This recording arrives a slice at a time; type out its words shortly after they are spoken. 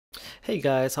Hey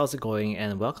guys, how's it going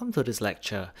and welcome to this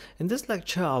lecture. In this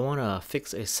lecture, I want to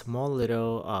fix a small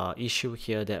little issue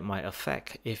here that might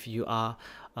affect if you are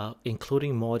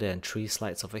including more than 3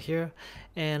 slides over here.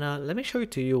 And let me show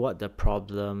to you what the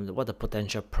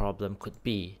potential problem could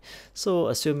be. So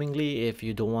assumingly if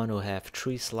you don't want to have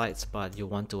 3 slides but you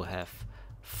want to have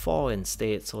 4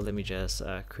 instead, so let me just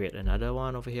create another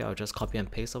one over here. I'll just copy and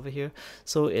paste over here.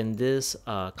 So in this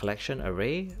collection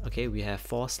array, okay, we have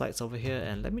 4 slides over here,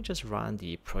 and let me just run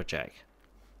the project.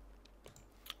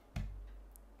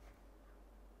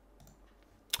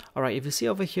 Alright, if you see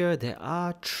over here, there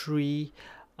are 3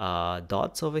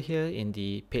 dots over here in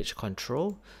the page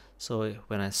control. So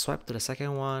when I swipe to the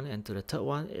second one and to the third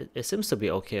one, it seems to be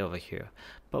okay over here.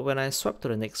 But when I swipe to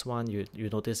the next one, you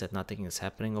notice that nothing is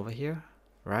happening over here,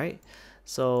 right?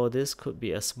 So this could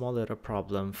be a small little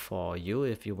problem for you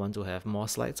if you want to have more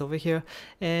slides over here.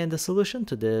 And the solution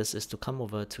to this is to come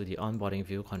over to the onboarding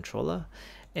view controller,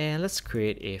 and let's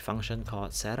create a function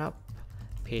called setup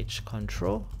page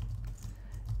control.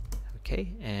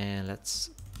 Okay, and let's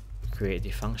create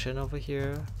the function over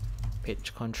here,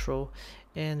 page control,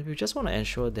 and we just want to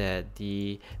ensure that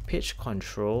the page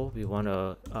control, we want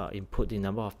to input the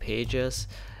number of pages,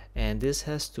 and this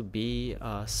has to be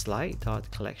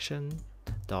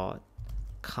slide.collection.count.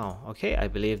 okay, I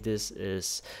believe this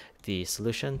is the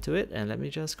solution to it, and let me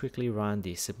just quickly run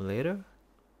the simulator.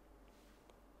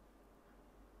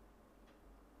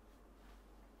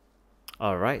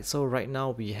 Alright, so right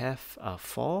now we have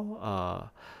four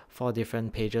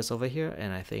different pages over here,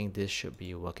 and I think this should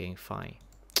be working fine.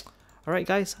 Alright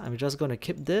guys, I'm just going to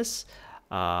keep this.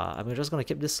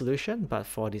 Solution, but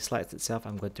for the slides itself,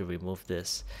 I'm going to remove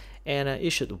this, and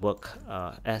it should work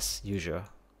as usual.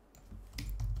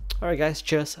 Alright guys,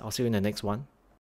 cheers. I'll see you in the next one.